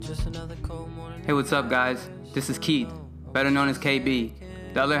Hey, what's up, guys? This is Keith, better known as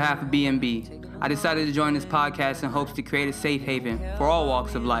KB, the other half of BNB. I decided to join this podcast in hopes to create a safe haven for all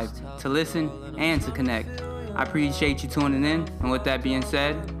walks of life, to listen and to connect. I appreciate you tuning in, and with that being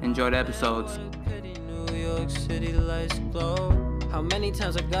said, enjoy the episodes. New York City lights glow. How many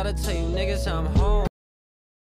times I gotta tell you niggas I'm home?